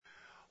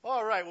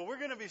All right, well, we're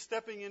going to be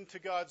stepping into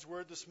God's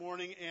Word this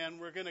morning, and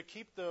we're going to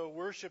keep the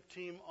worship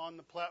team on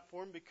the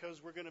platform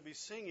because we're going to be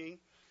singing,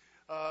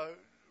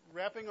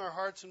 wrapping our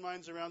hearts and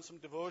minds around some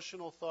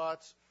devotional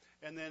thoughts,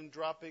 and then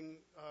dropping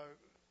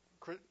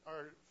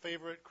our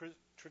favorite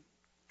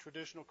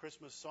traditional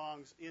Christmas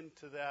songs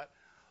into that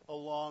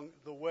along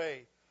the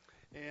way.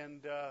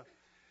 And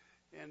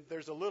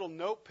there's a little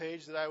note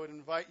page that I would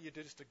invite you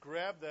to just to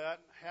grab that,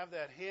 have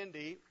that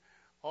handy.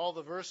 All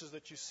the verses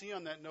that you see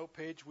on that note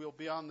page will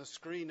be on the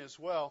screen as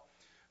well.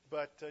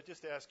 But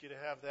just ask you to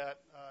have that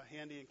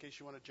handy in case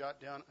you want to jot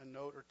down a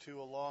note or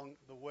two along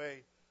the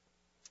way.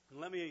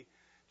 And let me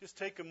just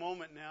take a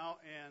moment now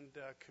and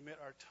commit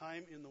our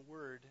time in the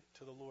Word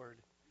to the Lord.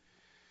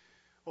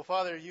 Well,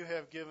 Father, you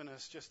have given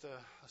us just a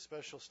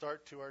special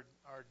start to our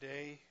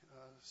day,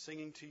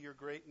 singing to your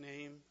great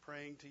name,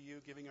 praying to you,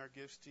 giving our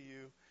gifts to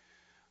you,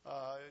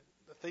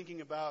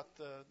 thinking about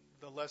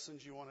the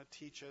lessons you want to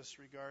teach us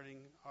regarding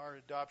our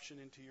adoption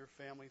into your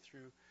family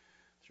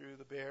through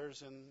the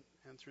Bears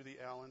and through the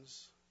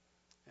Allens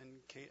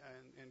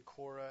and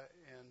Cora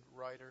and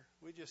Ryder.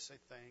 We just say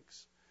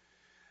thanks.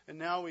 And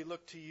now we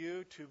look to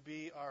you to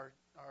be our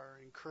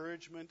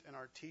encouragement and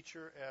our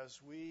teacher as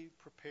we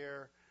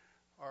prepare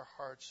our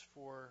hearts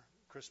for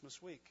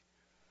Christmas week.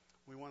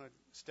 We want to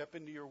step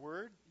into your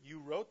word. You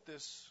wrote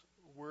this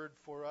word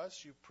for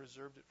us. You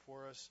preserved it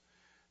for us.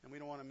 And we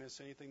don't want to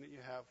miss anything that you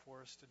have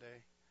for us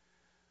today.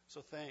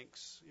 So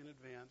thanks in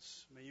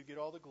advance. May you get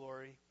all the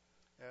glory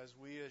as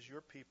we, as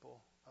your people,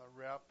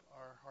 wrap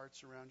our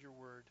hearts around your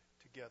word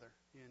together.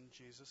 In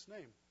Jesus'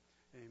 name,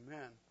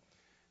 amen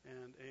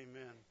and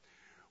amen.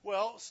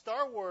 Well,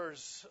 Star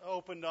Wars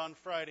opened on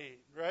Friday,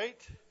 right?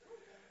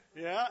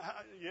 Yeah?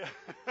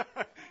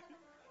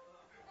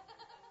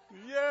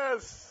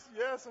 Yes,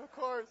 of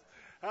course.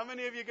 How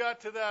many of you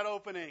got to that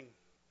opening?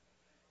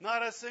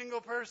 Not a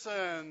single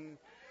person.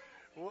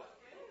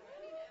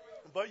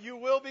 But you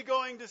will be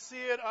going to see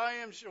it, I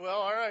am sure. Well,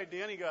 all right,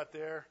 Danny got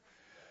there.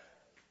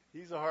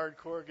 He's a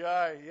hardcore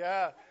guy,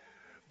 yeah.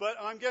 But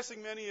I'm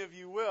guessing many of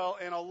you will,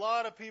 and a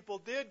lot of people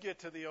did get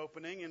to the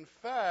opening. In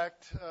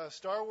fact,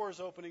 Star Wars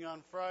opening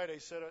on Friday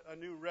set a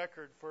new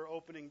record for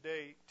opening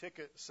day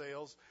ticket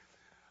sales.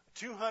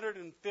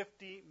 $250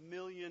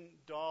 million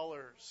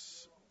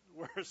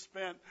were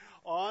spent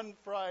on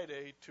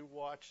Friday to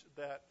watch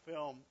that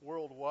film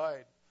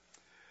worldwide.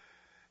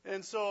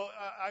 And so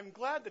I'm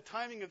glad the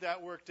timing of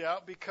that worked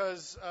out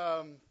because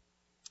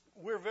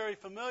we're very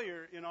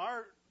familiar in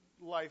our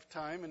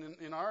lifetime and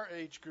in our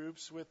age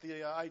groups with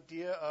the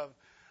idea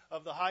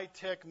of the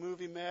high-tech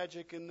movie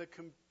magic and the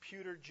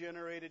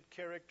computer-generated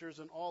characters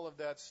and all of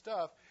that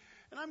stuff.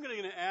 And I'm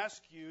going to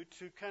ask you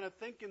to kind of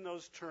think in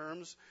those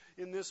terms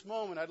in this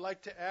moment. I'd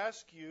like to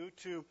ask you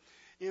to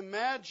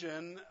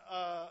imagine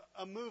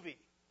a movie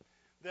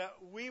that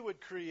we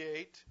would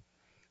create.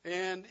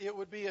 And it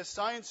would be a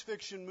science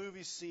fiction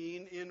movie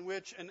scene in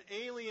which an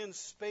alien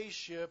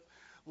spaceship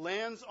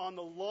lands on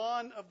the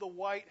lawn of the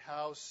White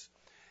House,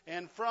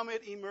 and from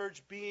it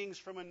emerge beings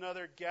from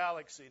another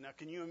galaxy. Now,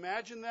 can you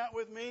imagine that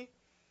with me?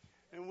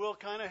 And we'll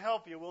kind of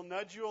help you. We'll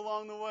nudge you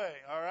along the way,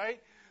 all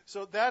right?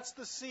 So that's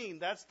the scene.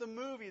 That's the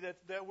movie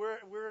that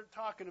we're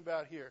talking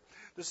about here.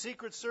 The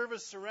Secret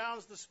Service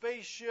surrounds the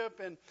spaceship,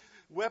 and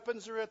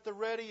weapons are at the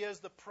ready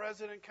as the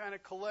president kind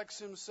of collects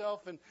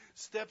himself and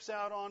steps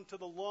out onto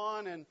the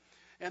lawn.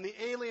 And the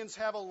aliens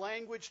have a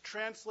language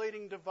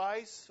translating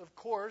device, of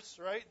course,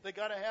 right? They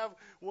got to have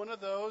one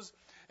of those.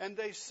 And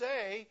they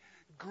say,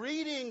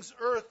 "Greetings,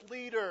 Earth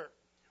leader.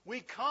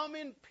 We come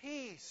in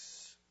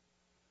peace."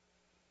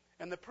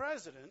 And the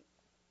president,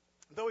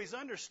 though he's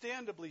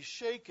understandably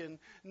shaken,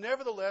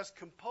 nevertheless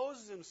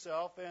composes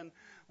himself and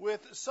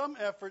with some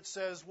effort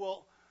says,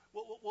 well,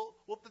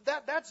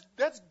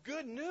 that's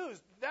good news.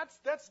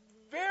 That's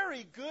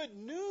very good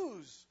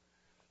news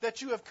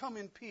that you have come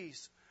in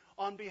peace.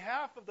 On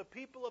behalf of the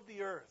people of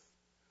the earth,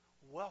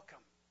 welcome.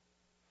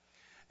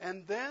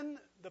 And then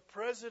the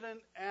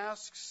president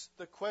asks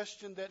the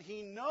question that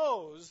he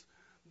knows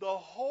the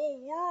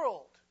whole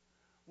world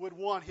would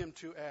want him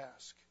to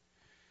ask.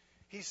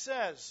 He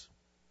says,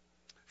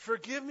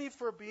 "Forgive me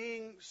for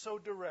being so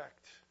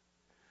direct,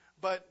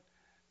 but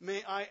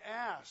may I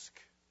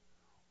ask,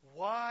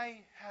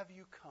 why have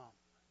you come?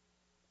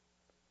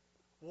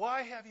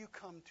 Why have you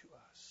come to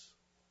us?"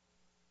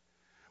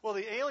 Well,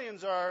 the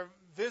aliens are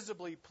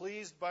visibly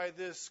pleased by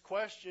this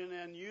question,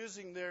 and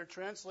using their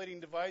translating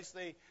device,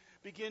 they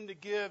begin to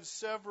give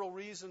several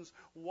reasons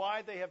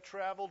why they have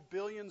traveled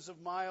billions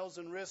of miles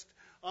and risked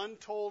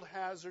untold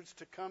hazards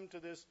to come to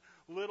this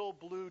little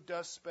blue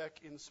dust speck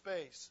in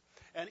space.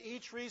 And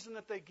each reason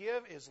that they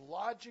give is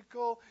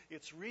logical,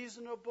 it's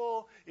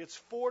reasonable, it's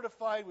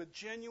fortified with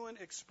genuine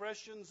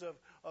expressions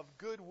of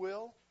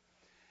goodwill.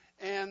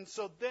 And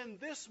so then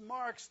this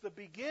marks the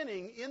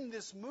beginning in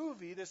this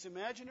movie, this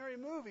imaginary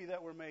movie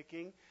that we're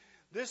making.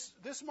 This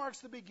marks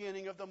the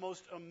beginning of the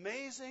most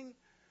amazing,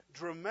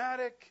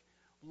 dramatic,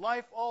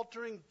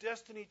 life-altering,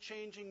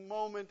 destiny-changing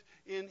moment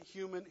in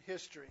human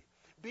history.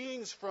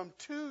 Beings from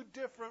two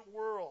different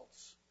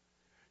worlds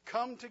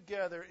come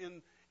together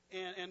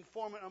and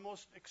form a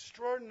most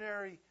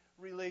extraordinary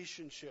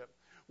relationship,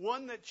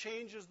 one that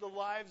changes the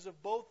lives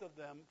of both of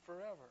them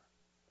forever.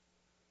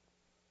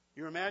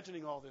 You're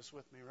imagining all this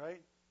with me,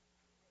 right?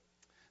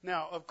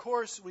 Now, of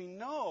course, we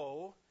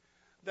know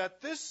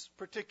that this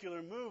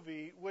particular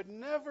movie would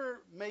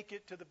never make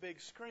it to the big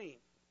screen.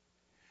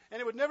 And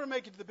it would never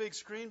make it to the big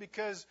screen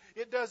because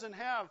it doesn't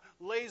have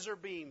laser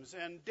beams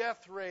and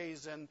death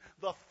rays and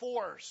the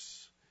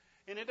Force.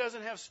 And it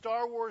doesn't have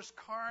Star Wars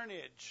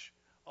carnage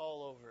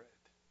all over it.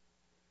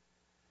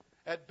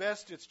 At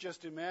best, it's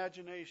just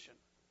imagination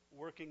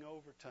working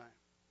overtime.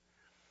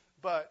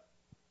 But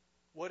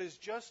what is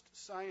just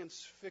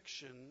science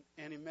fiction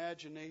and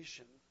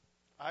imagination,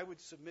 I would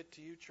submit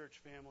to you, church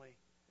family,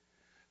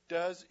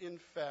 does in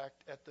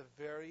fact at the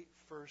very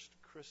first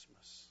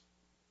Christmas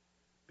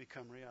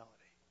become reality.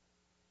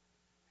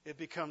 It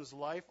becomes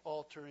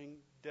life-altering,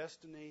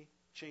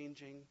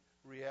 destiny-changing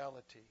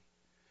reality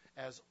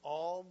as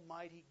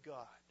Almighty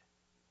God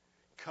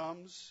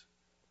comes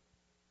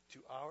to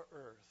our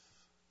earth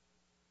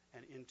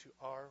and into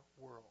our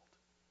world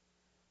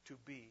to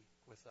be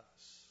with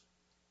us.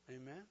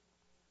 Amen?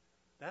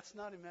 That's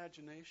not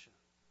imagination.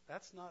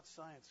 That's not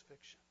science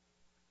fiction.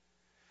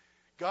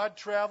 God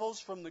travels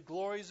from the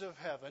glories of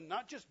heaven,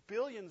 not just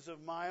billions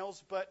of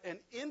miles, but an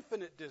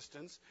infinite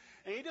distance.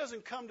 And he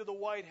doesn't come to the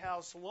White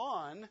House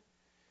lawn,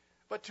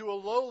 but to a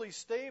lowly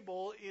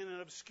stable in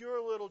an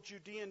obscure little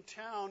Judean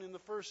town in the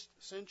first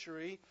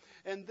century.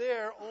 And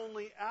there,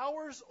 only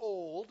hours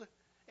old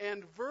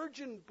and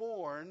virgin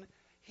born,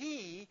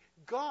 he,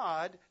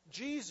 God,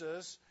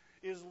 Jesus,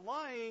 is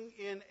lying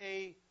in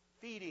a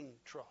feeding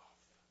trough.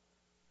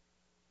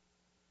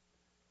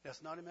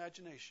 That's not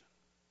imagination.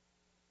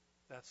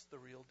 That's the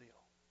real deal.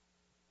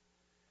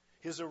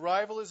 His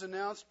arrival is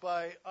announced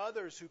by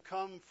others who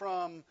come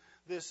from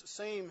this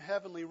same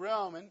heavenly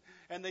realm,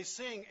 and they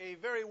sing a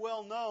very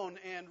well-known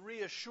and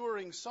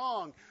reassuring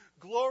song.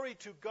 Glory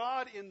to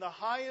God in the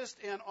highest,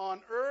 and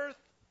on earth,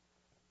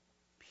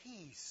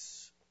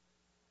 peace.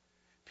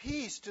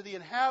 Peace to the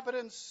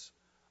inhabitants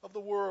of the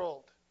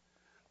world.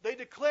 They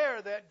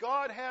declare that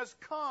God has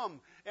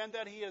come, and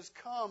that he has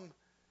come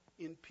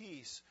in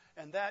peace.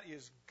 And that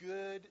is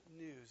good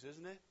news,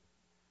 isn't it?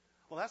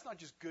 Well, that's not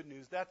just good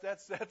news.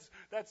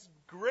 That's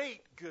great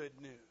good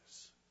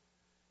news.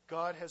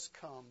 God has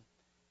come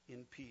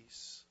in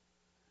peace.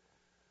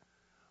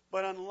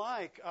 But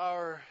unlike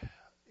our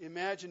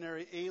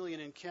imaginary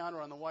alien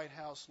encounter on the White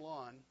House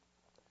lawn,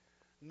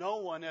 no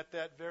one at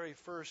that very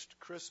first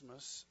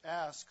Christmas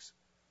asks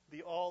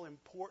the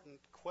all-important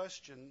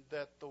question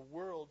that the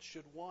world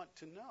should want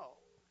to know.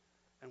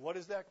 And what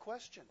is that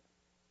question?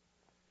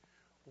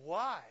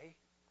 Why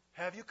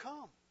have you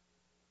come?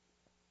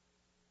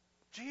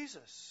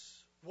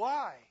 Jesus,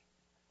 why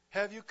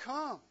have you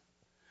come?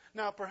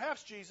 Now,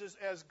 perhaps Jesus,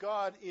 as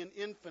God in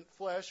infant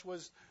flesh,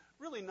 was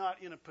really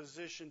not in a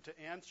position to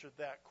answer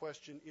that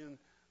question in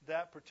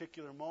that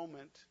particular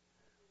moment.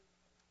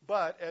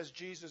 But as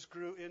Jesus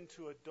grew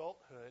into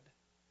adulthood,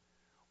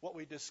 what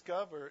we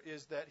discover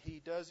is that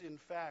he does in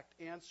fact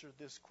answer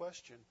this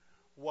question.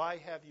 Why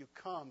have you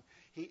come?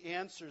 He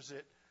answers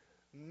it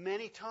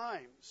many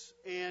times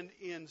and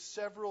in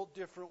several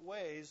different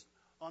ways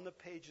on the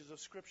pages of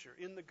Scripture,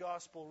 in the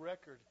gospel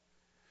record.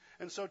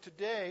 And so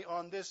today,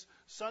 on this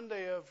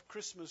Sunday of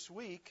Christmas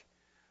week,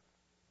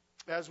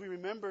 as we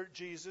remember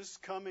Jesus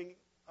coming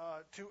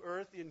to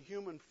earth in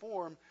human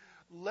form,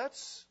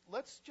 let's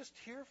just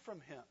hear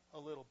from him a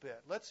little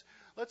bit.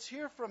 Let's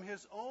hear from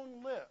his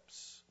own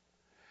lips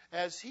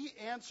as he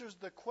answers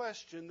the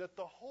question that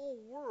the whole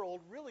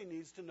world really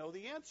needs to know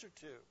the answer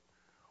to.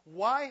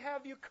 Why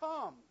have you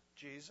come,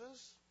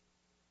 Jesus?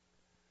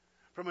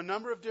 From a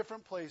number of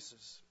different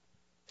places,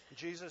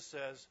 Jesus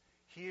says,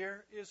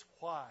 here is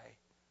why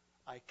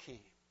I came.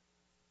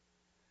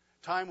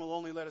 Time will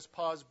only let us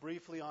pause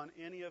briefly on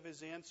any of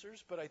his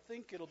answers, but I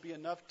think it'll be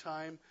enough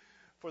time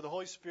for the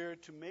Holy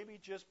Spirit to maybe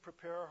just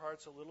prepare our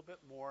hearts a little bit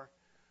more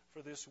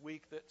for this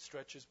week that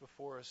stretches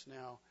before us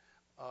now,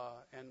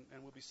 and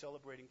we'll be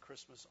celebrating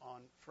Christmas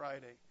on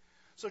Friday.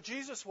 So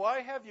Jesus,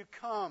 why have you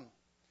come?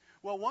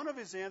 Well, one of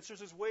his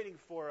answers is waiting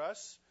for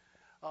us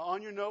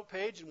on your note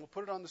page, and we'll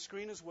put it on the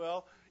screen as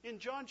well, in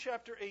John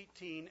chapter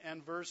 18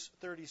 and verse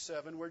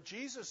 37, where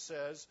Jesus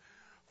says,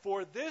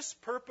 for this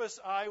purpose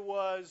I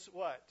was,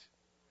 what?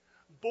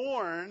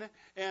 Born,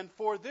 and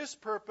for this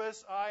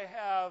purpose I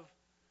have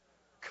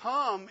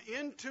come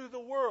into the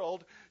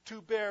world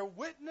to bear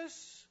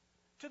witness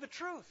to the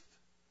truth.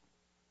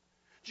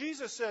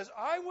 Jesus says,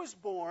 I was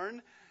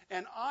born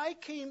and I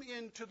came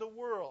into the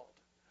world.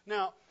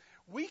 Now,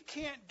 we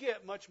can't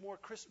get much more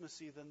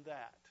Christmassy than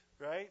that,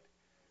 right?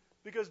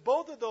 Because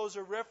both of those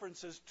are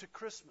references to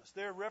Christmas.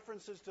 They're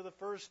references to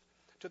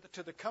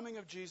the coming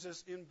of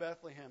Jesus in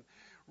Bethlehem.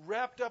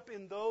 Wrapped up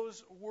in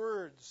those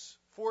words,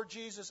 for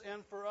Jesus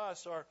and for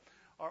us,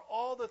 are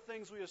all the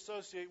things we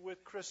associate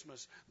with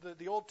Christmas.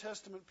 The Old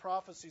Testament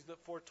prophecies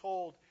that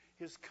foretold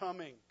his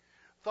coming.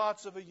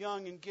 Thoughts of a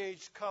young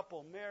engaged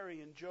couple,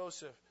 Mary and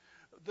Joseph.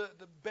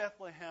 the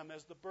Bethlehem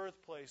as the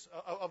birthplace,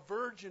 a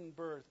virgin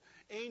birth,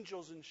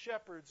 angels and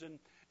shepherds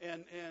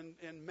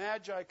and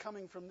magi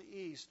coming from the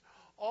east.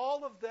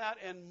 All of that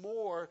and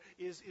more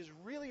is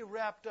really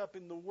wrapped up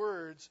in the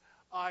words,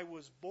 I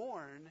was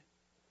born,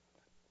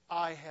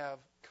 I have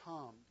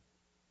come.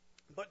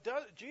 But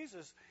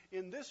Jesus,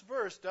 in this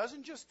verse,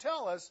 doesn't just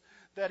tell us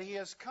that he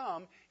has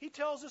come. He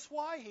tells us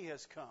why he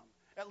has come,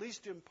 at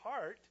least in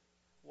part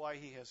why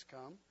he has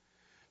come.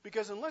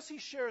 Because unless he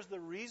shares the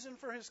reason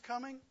for his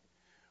coming,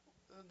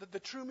 the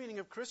true meaning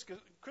of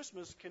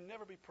Christmas can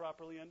never be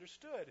properly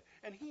understood.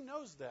 And he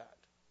knows that.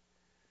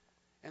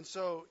 And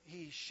so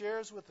he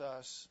shares with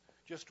us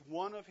just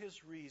one of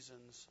his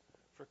reasons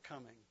for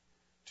coming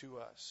to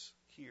us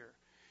here.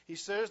 He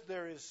says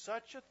there is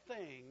such a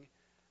thing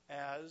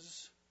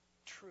as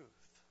truth,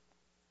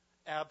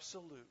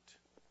 absolute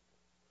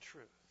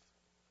truth.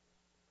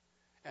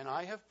 And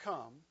I have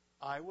come,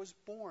 I was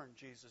born,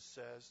 Jesus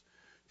says,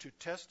 to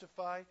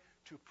testify,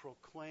 to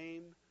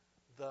proclaim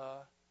the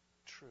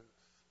truth.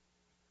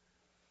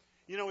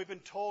 You know, we've been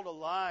told a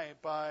lie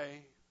by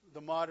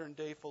the modern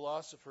day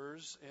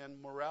philosophers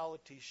and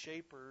morality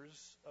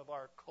shapers of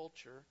our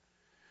culture.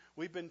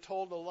 We've been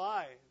told a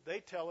lie. They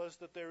tell us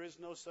that there is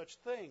no such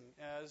thing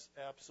as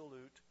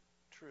absolute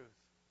truth.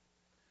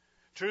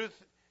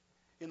 Truth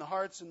in the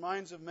hearts and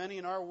minds of many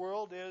in our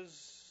world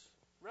is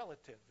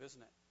relative,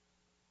 isn't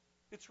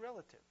it? It's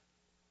relative.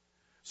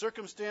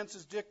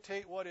 Circumstances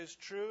dictate what is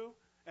true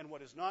and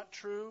what is not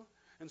true.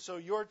 And so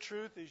your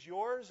truth is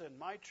yours and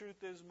my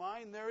truth is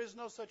mine. There is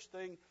no such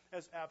thing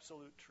as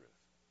absolute truth.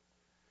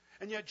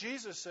 And yet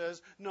Jesus says,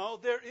 no,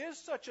 there is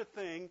such a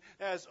thing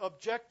as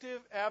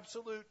objective,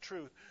 absolute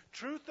truth.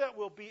 Truth that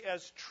will be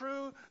as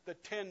true the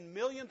 10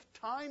 millionth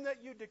time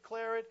that you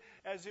declare it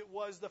as it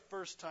was the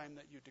first time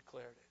that you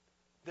declared it.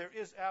 There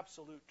is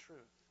absolute truth.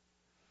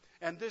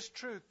 And this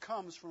truth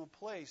comes from a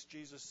place,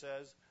 Jesus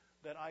says,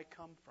 that I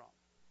come from.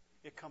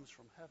 It comes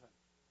from heaven.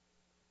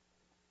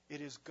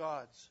 It is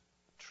God's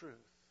truth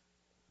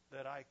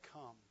that I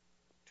come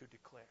to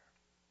declare.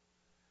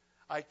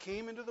 I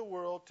came into the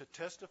world to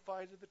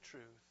testify to the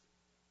truth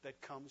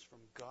that comes from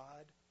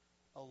God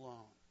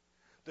alone.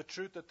 The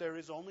truth that there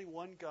is only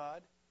one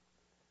God,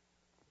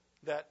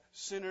 that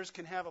sinners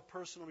can have a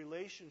personal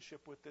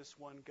relationship with this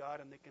one God,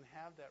 and they can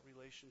have that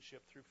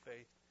relationship through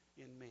faith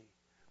in me.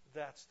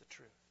 That's the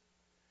truth.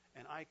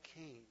 And I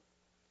came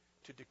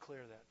to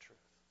declare that truth,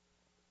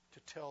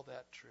 to tell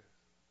that truth.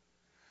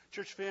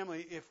 Church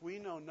family, if we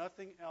know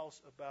nothing else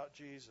about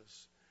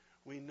Jesus,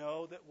 we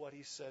know that what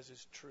he says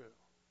is true.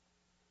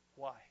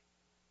 Why?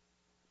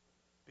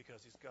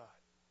 Because he's God.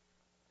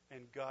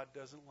 And God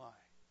doesn't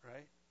lie,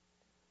 right?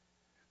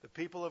 The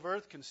people of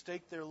earth can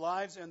stake their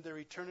lives and their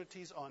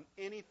eternities on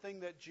anything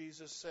that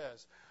Jesus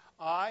says.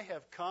 I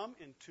have come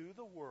into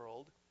the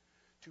world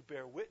to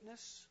bear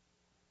witness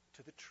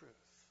to the truth.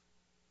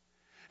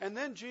 And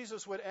then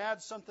Jesus would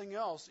add something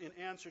else in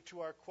answer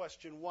to our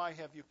question, why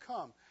have you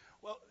come?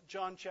 Well,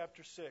 John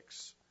chapter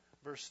 6,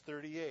 verse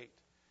 38.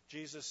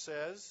 Jesus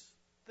says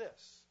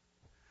this,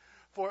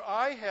 for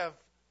I have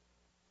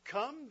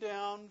come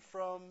down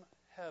from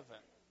heaven.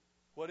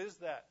 What is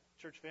that,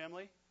 church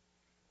family?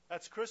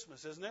 That's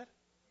Christmas, isn't it?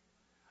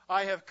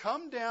 I have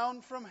come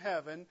down from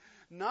heaven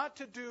not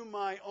to do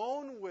my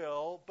own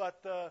will,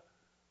 but the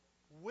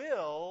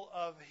will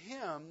of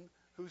him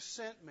who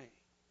sent me.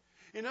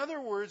 In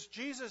other words,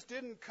 Jesus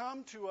didn't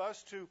come to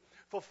us to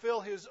fulfill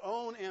his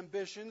own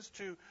ambitions,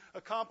 to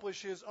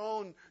accomplish his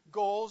own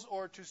goals,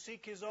 or to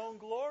seek his own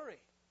glory.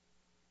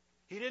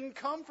 He didn't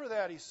come for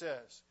that, he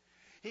says.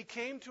 He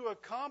came to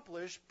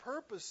accomplish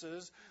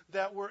purposes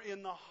that were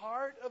in the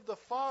heart of the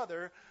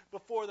Father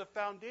before the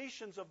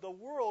foundations of the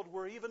world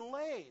were even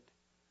laid.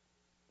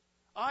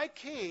 I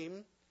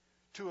came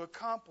to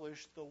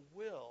accomplish the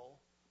will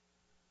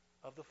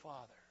of the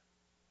Father.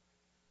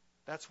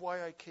 That's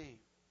why I came.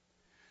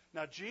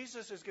 Now,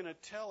 Jesus is going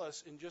to tell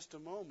us in just a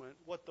moment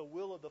what the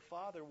will of the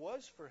Father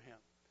was for him.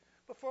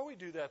 Before we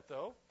do that,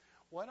 though,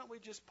 why don't we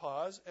just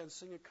pause and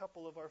sing a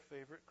couple of our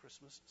favorite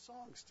Christmas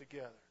songs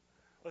together?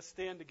 Let's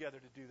stand together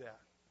to do that.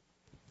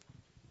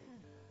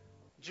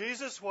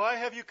 Jesus, why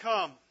have you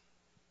come?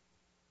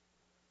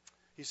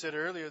 He said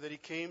earlier that he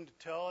came to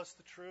tell us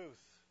the truth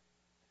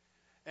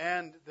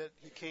and that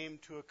he came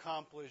to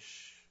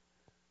accomplish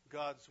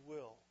God's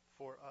will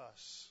for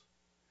us.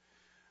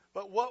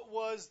 But what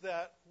was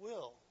that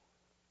will?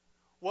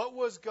 What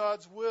was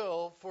God's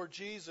will for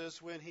Jesus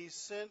when he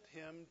sent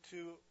him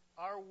to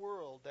our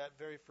world that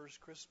very first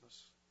Christmas?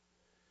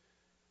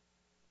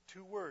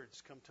 Two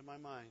words come to my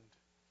mind.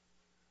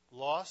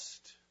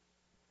 Lost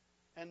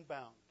and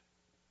bound.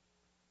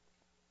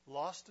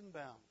 Lost and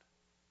bound.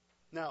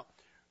 Now,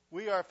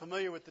 we are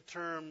familiar with the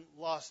term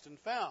lost and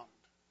found,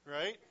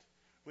 right?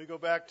 We go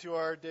back to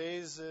our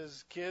days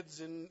as kids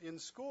in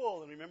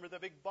school and remember the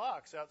big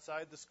box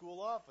outside the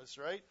school office,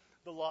 right?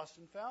 The lost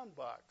and found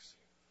box.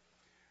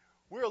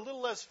 We're a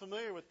little less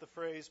familiar with the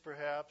phrase,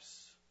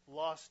 perhaps,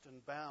 lost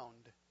and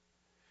bound.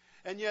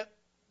 And yet,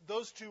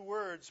 those two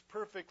words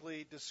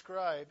perfectly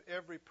describe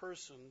every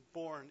person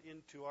born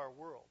into our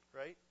world,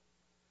 right?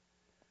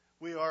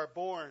 We are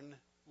born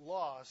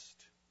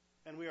lost,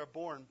 and we are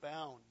born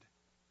bound.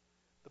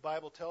 The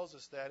Bible tells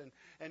us that.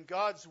 And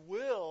God's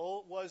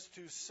will was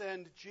to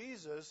send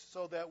Jesus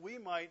so that we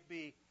might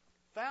be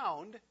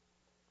found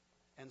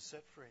and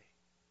set free.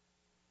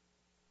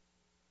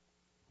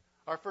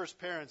 Our first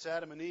parents,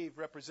 Adam and Eve,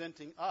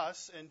 representing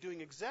us and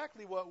doing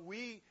exactly what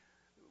we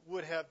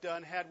would have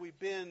done had we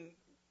been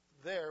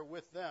there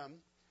with them,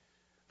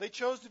 they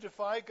chose to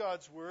defy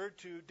God's word,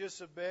 to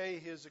disobey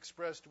His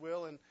expressed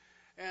will,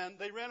 and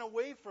they ran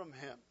away from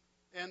Him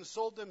and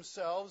sold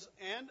themselves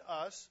and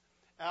us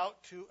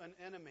out to an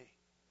enemy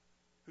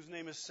whose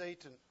name is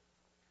Satan.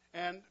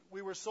 And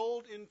we were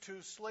sold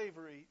into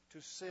slavery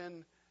to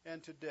sin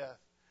and to death.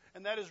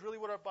 And that is really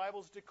what our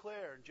Bibles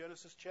declare in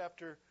Genesis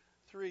chapter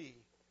 3,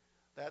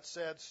 that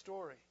sad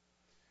story.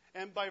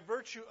 And by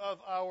virtue of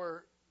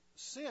our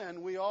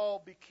sin, we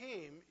all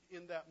became,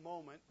 in that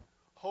moment,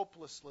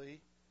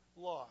 hopelessly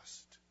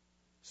lost,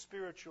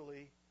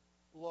 spiritually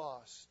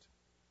lost,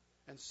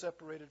 and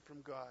separated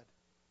from God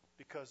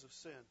because of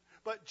sin.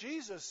 But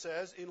Jesus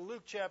says in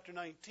Luke chapter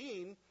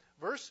 19,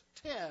 verse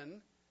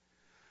 10,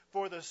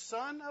 for the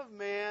Son of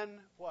Man,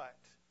 what?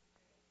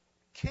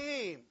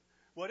 Came.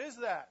 What is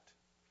that?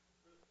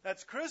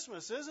 That's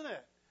Christmas, isn't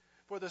it?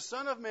 For the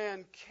Son of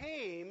Man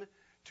came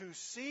to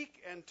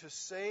seek and to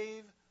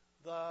save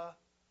the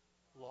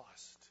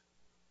lost.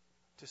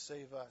 To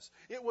save us.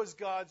 It was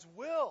God's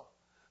will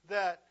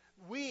that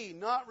we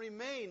not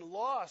remain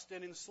lost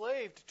and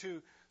enslaved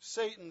to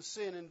Satan,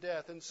 sin, and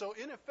death. And so,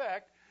 in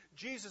effect,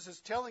 Jesus is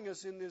telling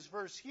us in this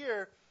verse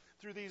here,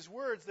 through these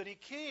words, that He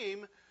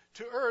came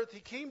to earth,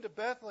 He came to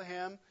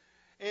Bethlehem,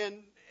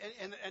 and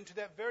to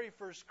that very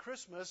first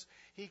Christmas,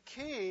 He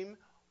came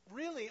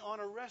really on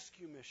a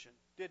rescue mission,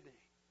 didn't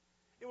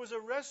He? It was a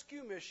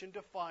rescue mission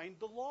to find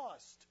the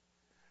lost,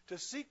 to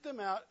seek them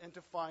out and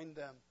to find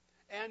them,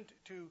 and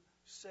to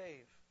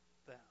save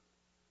them.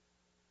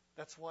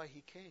 That's why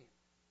He came.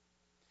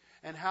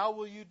 And how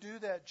will you do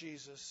that,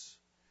 Jesus?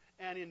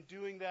 And in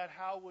doing that,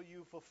 how will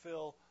you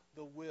fulfill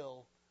the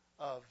will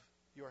of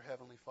your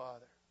Heavenly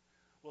Father?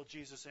 Well,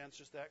 Jesus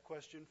answers that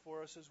question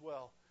for us as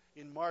well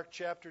in Mark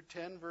chapter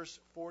 10, verse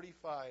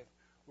 45,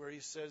 where He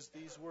says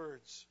these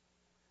words,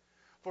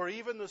 for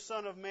even the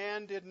Son of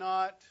Man did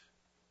not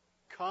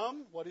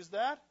come, what is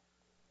that?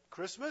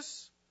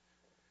 Christmas?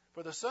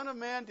 For the Son of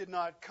Man did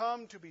not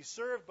come to be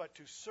served, but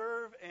to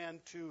serve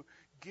and to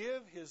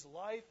give His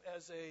life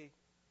as a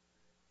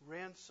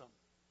ransom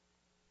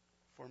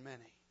for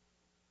many,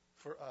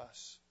 for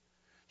us.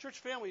 Church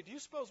family, do you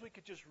suppose we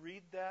could just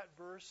read that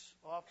verse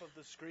off of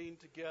the screen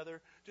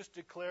together? Just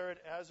declare it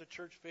as a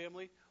church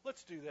family?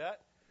 Let's do that.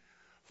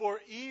 For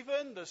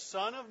even the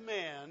Son of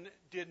Man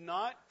did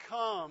not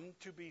come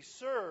to be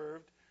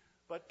served,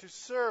 but to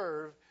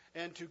serve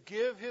and to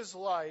give His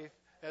life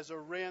as a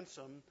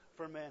ransom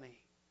for many.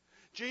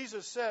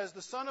 Jesus says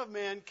the Son of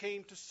Man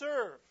came to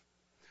serve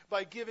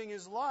by giving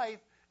His life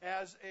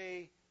as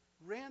a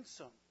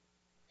ransom.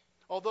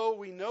 Although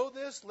we know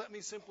this, let me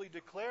simply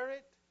declare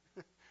it.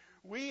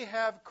 We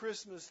have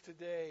Christmas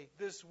today,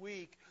 this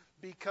week,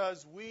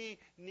 because we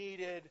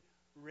needed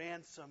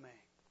ransoming,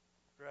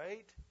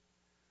 right?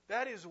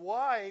 That is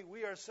why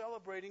we are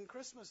celebrating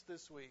Christmas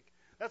this week.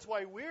 That's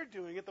why we're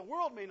doing it. The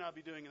world may not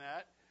be doing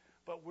that,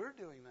 but we're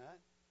doing that.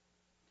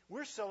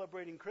 We're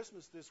celebrating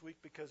Christmas this week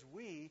because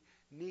we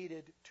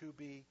needed to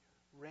be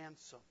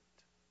ransomed.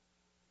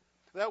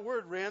 That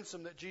word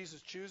ransom that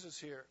Jesus chooses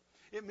here,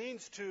 it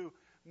means to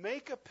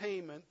make a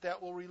payment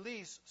that will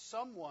release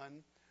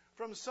someone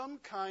from some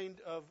kind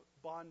of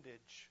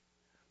bondage.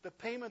 The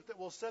payment that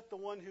will set the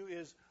one who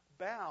is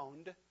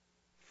bound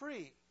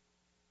free.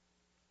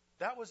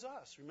 That was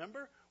us,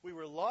 remember? We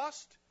were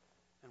lost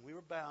and we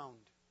were bound.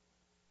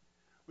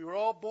 We were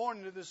all born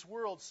into this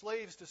world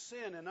slaves to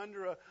sin and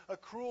under a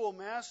cruel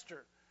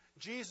master.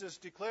 Jesus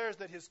declares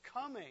that His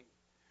coming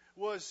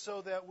was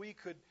so that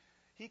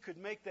He could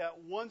make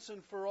that once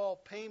and for all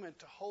payment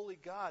to holy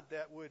God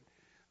that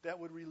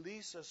would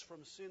release us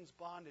from sin's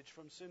bondage,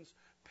 from sin's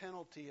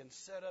penalty, and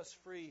set us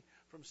free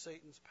from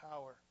Satan's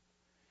power.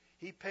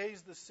 He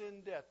pays the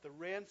sin debt, the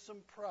ransom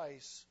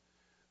price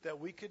that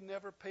we could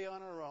never pay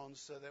on our own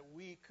so that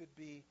we could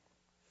be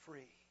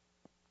free.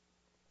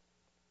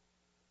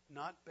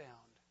 Not bound,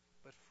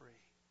 but free.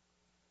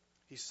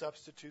 He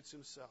substitutes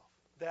Himself.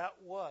 That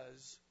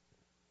was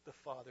the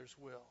Father's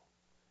will.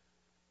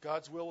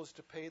 God's will was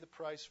to pay the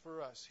price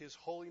for us. His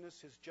holiness,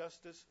 His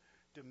justice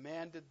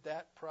demanded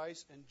that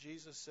price, and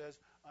Jesus says,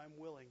 I'm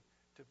willing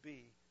to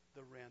be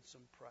the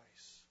ransom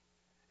price.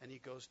 And He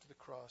goes to the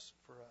cross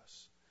for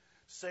us.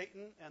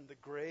 Satan and the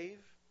grave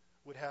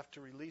would have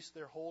to release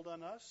their hold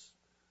on us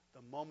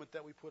the moment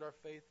that we put our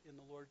faith in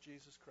the Lord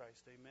Jesus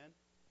Christ. Amen?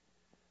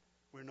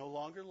 We're no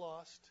longer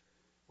lost.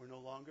 We're no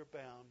longer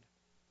bound.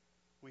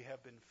 We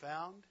have been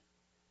found,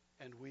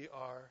 and we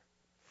are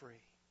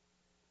free.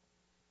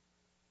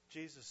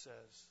 Jesus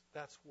says,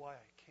 that's why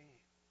I came.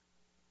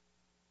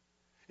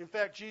 In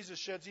fact, Jesus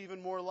sheds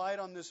even more light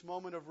on this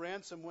moment of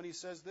ransom when he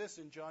says this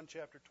in John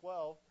chapter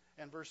 12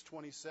 and verse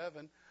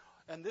 27.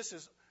 And this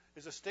is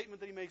a statement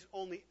that he makes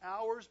only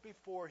hours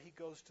before he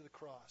goes to the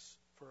cross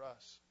for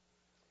us.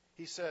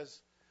 He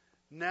says,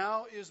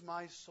 "Now is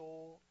my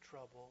soul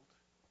troubled.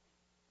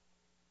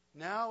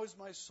 Now is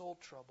my soul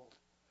troubled.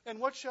 And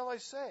what shall I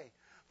say?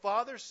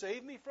 Father,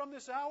 save me from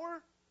this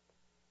hour?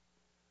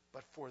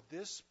 But for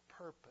this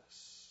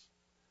purpose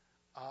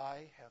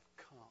I have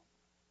come."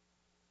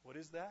 What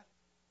is that?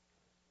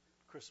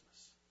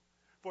 Christmas.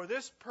 For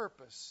this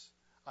purpose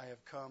I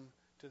have come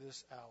to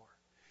this hour.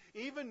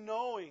 Even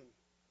knowing,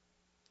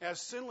 as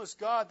sinless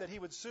God, that he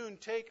would soon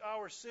take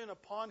our sin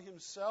upon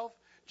himself,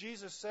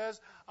 Jesus says,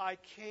 I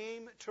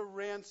came to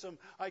ransom.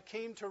 I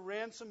came to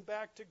ransom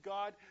back to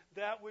God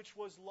that which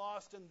was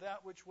lost and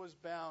that which was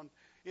bound.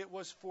 It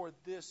was for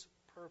this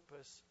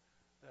purpose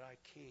that I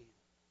came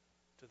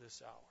to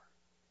this hour.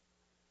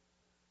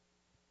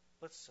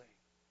 Let's sing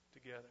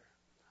together.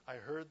 I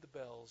heard the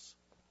bells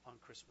on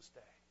Christmas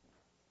Day.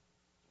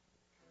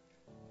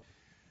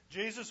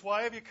 Jesus,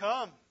 why have you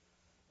come?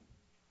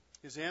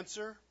 His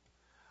answer,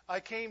 I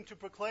came to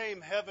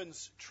proclaim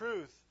heaven's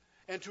truth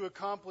and to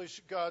accomplish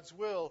God's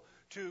will,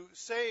 to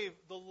save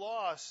the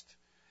lost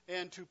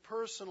and to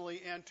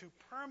personally and to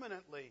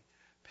permanently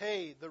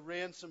pay the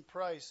ransom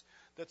price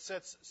that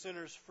sets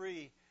sinners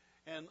free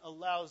and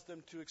allows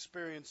them to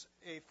experience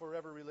a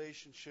forever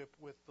relationship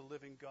with the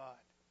living God.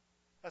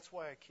 That's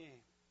why I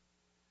came.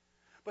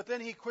 But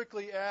then he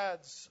quickly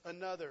adds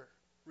another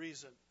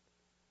reason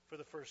for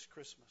the first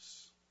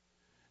Christmas.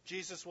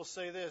 Jesus will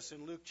say this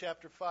in Luke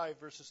chapter 5,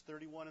 verses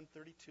 31 and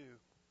 32.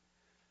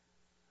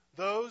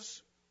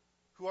 Those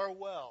who are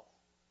well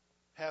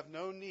have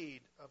no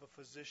need of a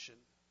physician,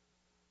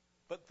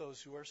 but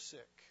those who are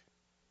sick.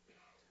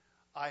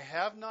 I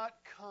have not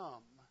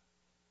come,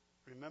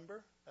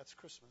 remember, that's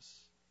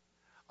Christmas.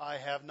 I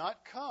have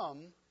not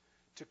come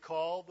to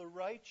call the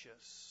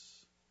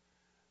righteous,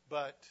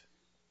 but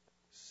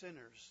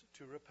sinners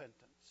to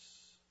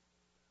repentance.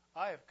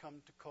 I have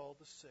come to call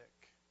the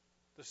sick,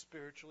 the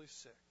spiritually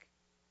sick,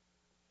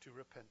 to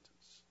repentance.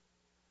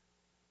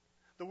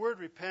 The word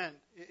repent,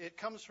 it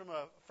comes from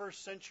a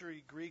first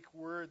century Greek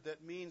word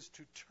that means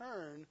to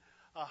turn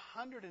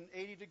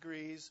 180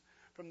 degrees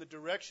from the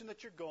direction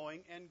that you're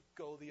going and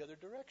go the other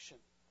direction.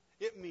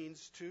 It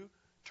means to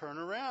turn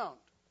around.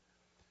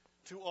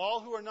 To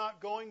all who are not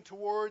going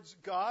towards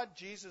God,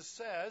 Jesus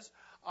says,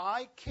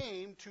 I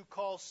came to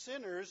call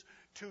sinners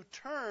to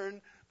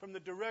turn from the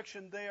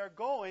direction they are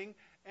going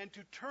and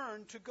to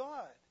turn to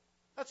God.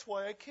 That's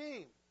why I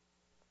came,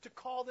 to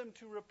call them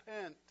to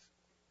repent.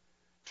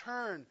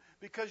 Turn,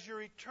 because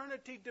your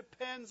eternity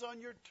depends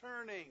on your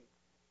turning,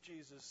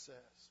 Jesus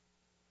says.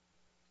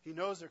 He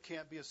knows there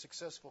can't be a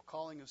successful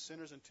calling of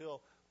sinners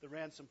until the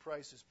ransom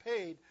price is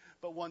paid,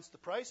 but once the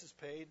price is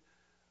paid,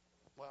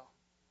 well,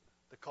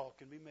 the call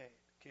can be made,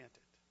 can't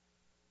it?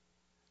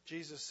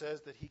 Jesus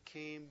says that he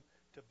came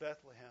to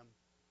Bethlehem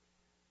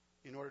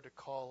in order to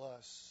call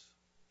us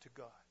to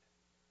God,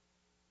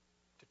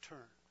 to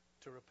turn,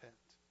 to repent.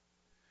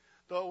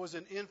 Though it was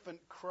an infant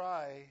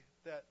cry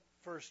that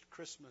first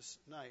Christmas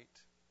night,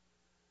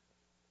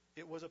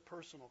 it was a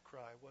personal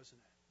cry, wasn't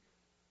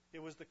it?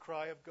 It was the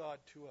cry of God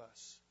to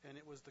us, and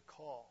it was the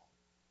call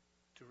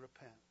to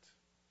repent.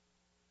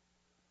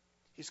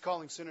 He's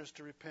calling sinners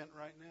to repent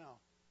right now.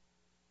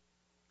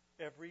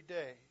 Every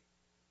day,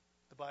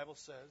 the Bible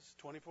says,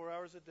 24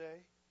 hours a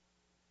day,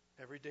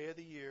 every day of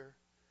the year,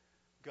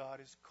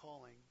 God is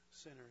calling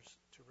sinners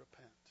to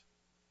repent.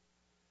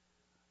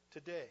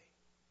 Today,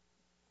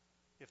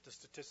 if the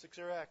statistics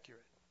are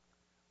accurate,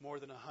 more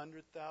than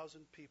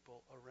 100,000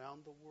 people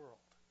around the world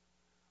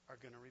are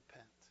going to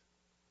repent.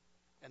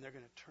 And they're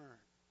going to turn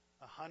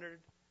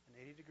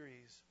 180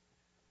 degrees,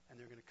 and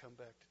they're going to come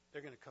back.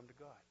 They're going to come to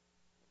God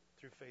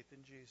through faith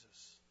in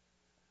Jesus.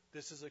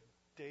 This is a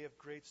day of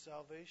great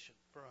salvation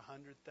for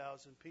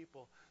 100,000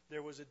 people.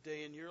 There was a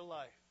day in your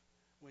life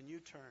when you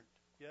turned,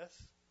 yes?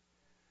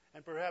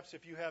 And perhaps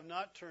if you have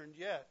not turned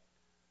yet,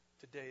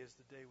 today is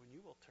the day when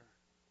you will turn.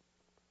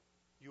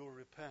 You will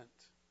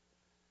repent.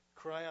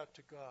 Cry out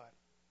to God.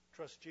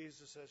 Trust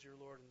Jesus as your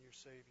Lord and your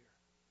Savior.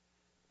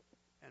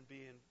 And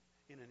be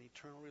in an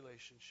eternal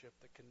relationship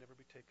that can never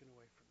be taken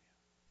away from you.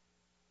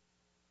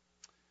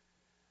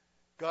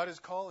 God is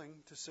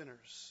calling to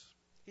sinners.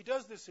 He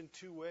does this in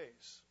two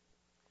ways.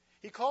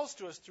 He calls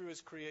to us through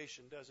his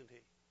creation, doesn't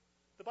he?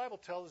 The Bible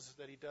tells us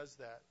that he does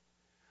that.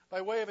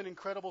 By way of an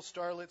incredible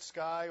starlit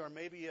sky, or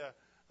maybe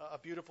a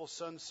beautiful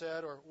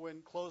sunset, or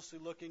when closely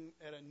looking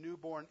at a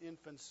newborn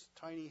infant's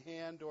tiny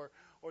hand, or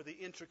the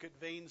intricate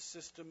vein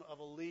system of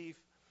a leaf,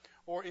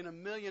 or in a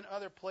million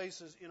other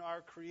places in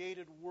our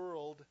created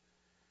world,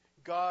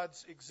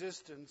 God's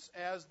existence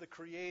as the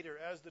creator,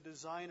 as the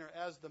designer,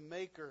 as the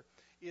maker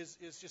is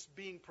just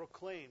being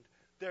proclaimed.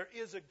 There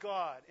is a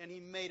God, and he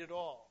made it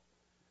all.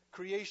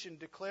 Creation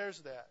declares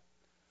that.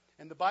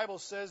 And the Bible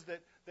says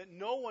that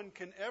no one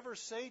can ever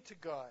say to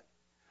God,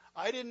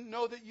 I didn't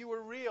know that you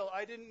were real.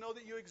 I didn't know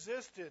that you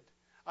existed.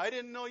 I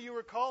didn't know you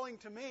were calling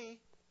to me.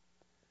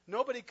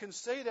 Nobody can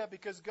say that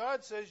because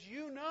God says,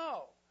 you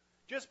know.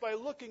 Just by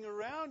looking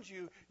around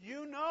you,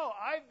 you know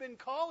I've been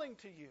calling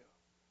to you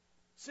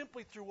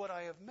simply through what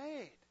I have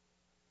made,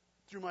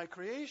 through my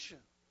creation.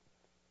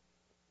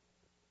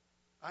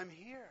 I'm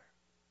here,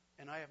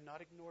 and I have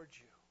not ignored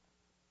you.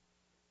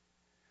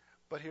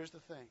 But here's the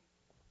thing.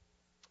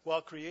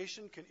 While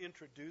creation can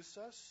introduce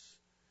us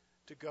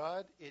to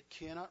God, it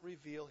cannot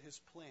reveal His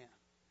plan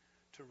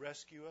to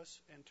rescue us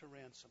and to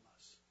ransom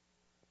us.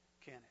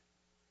 Can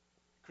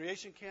it?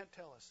 Creation can't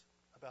tell us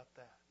about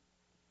that.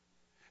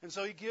 And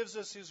so He gives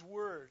us His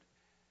Word.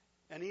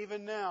 And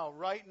even now,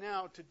 right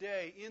now,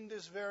 today, in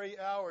this very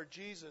hour,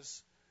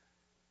 Jesus,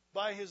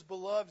 by His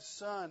beloved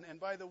Son and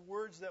by the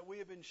words that we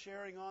have been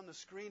sharing on the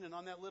screen and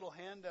on that little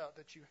handout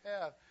that you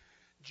have,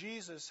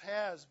 Jesus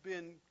has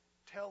been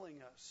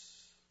telling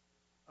us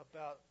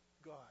about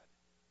God,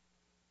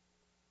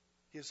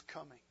 His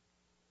coming.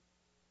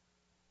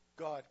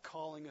 God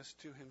calling us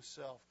to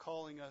Himself,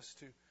 calling us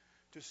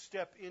to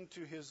step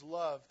into His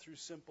love through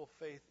simple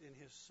faith in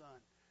His Son.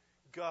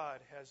 God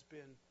has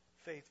been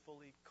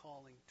faithfully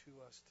calling to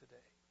us today,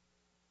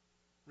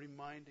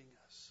 reminding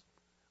us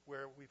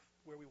where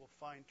we will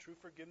find true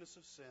forgiveness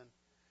of sin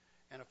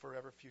and a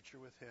forever future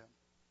with Him.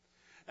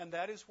 And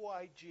that is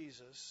why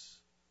Jesus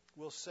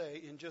will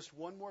say in just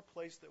one more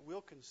place that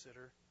we'll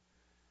consider,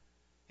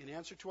 in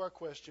answer to our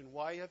question,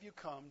 why have you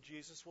come?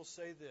 Jesus will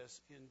say this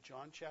in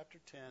John chapter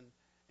 10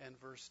 and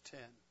verse 10.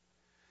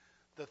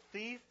 The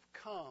thief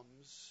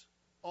comes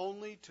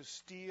only to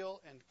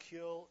steal and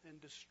kill and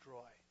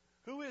destroy.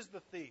 Who is the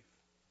thief?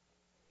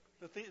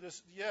 The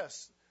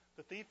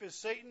thief is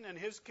Satan and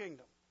his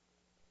kingdom.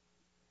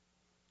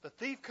 The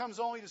thief comes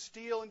only to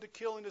steal and to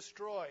kill and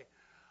destroy.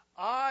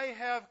 I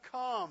have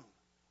come.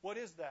 What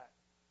is that?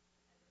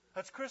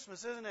 That's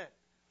Christmas, isn't it?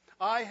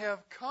 I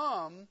have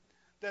come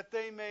that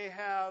they may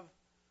have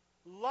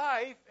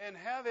life and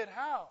have it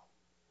how?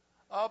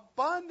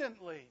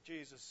 Abundantly,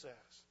 Jesus says.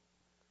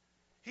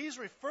 He's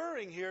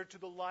referring here to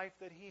the life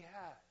that He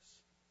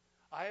has.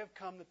 I have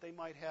come that they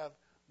might have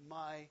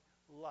my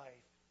life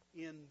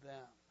in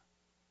them.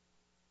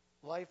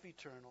 Life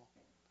eternal.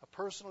 A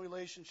personal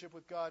relationship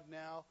with God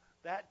now.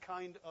 That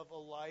kind of a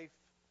life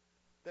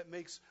that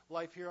makes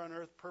life here on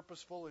earth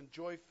purposeful and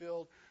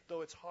joy-filled,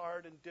 though it's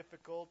hard and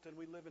difficult and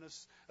we live in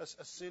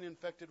a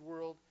sin-infected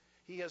world.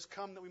 He has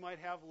come that we might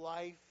have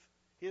life,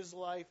 His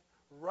life,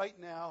 right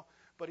now,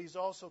 but He's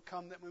also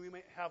come that we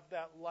may have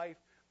that life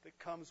that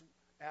comes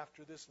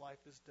after this life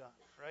is done,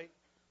 right?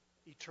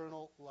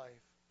 Eternal life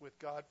with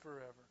God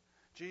forever.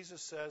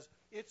 Jesus says,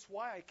 it's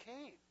why I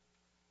came.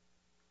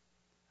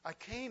 I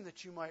came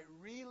that you might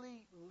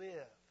really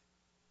live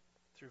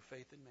through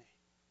faith in me.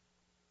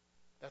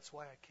 That's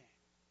why I came.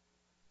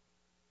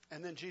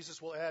 And then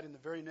Jesus will add in the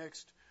very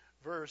next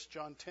verse,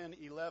 John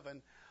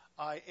 10:11,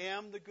 I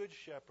am the good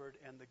shepherd,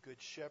 and the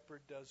good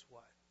shepherd does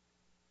what?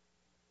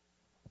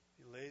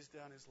 He lays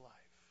down His life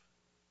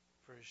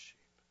for His sheep.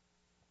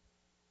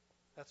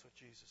 That's what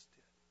Jesus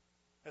did.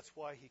 That's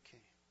why He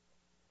came.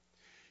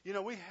 You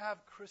know, we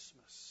have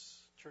Christmas,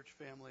 church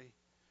family,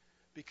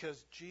 because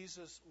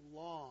Jesus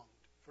longed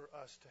for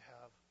us to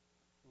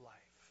have life.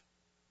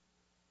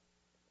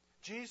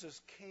 Jesus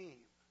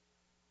came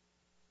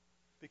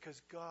because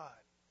God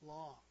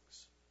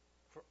longs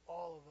for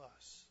all of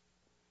us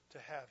to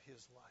have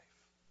His life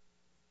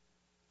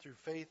through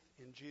faith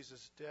in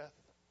Jesus' death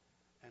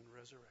and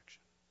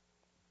resurrection.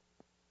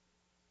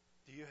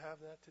 Do you have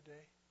that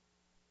today?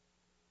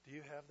 Do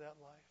you have that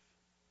life?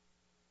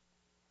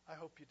 I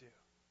hope you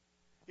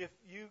do. If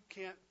you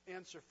can't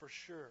answer for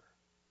sure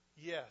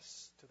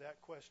yes to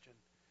that question,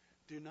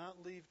 do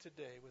not leave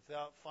today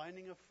without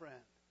finding a friend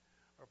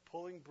or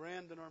pulling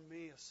Brandon or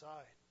me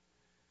aside.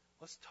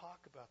 Let's talk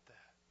about that.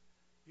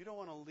 You don't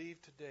want to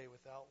leave today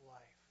without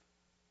life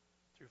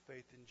through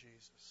faith in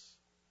Jesus.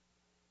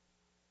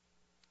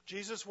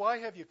 Jesus, why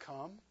have you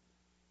come?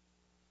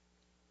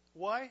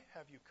 Why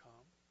have you come?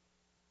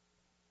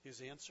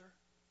 His answer?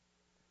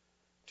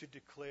 To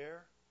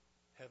declare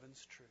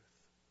heaven's truth.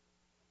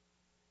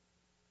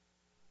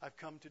 I've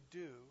come to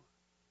do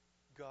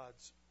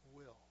God's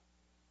will.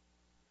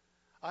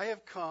 I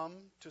have come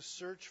to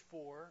search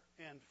for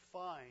and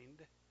find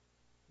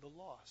the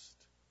lost.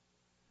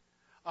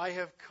 I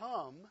have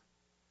come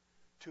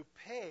to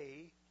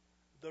pay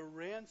the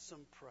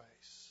ransom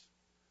price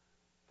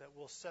that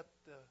will set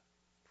the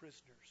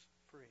prisoners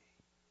free.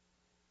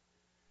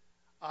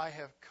 I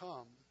have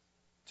come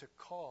to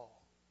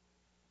call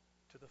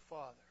to the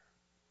Father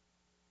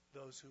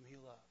those whom He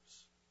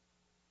loves.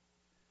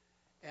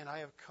 And I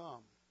have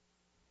come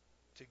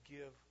to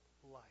give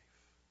life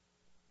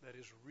that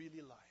is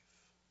really life.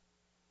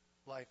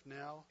 Life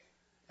now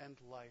and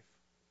life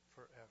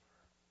forever.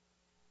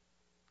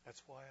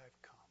 That's why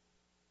I've come.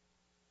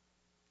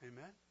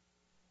 Amen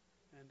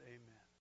and amen.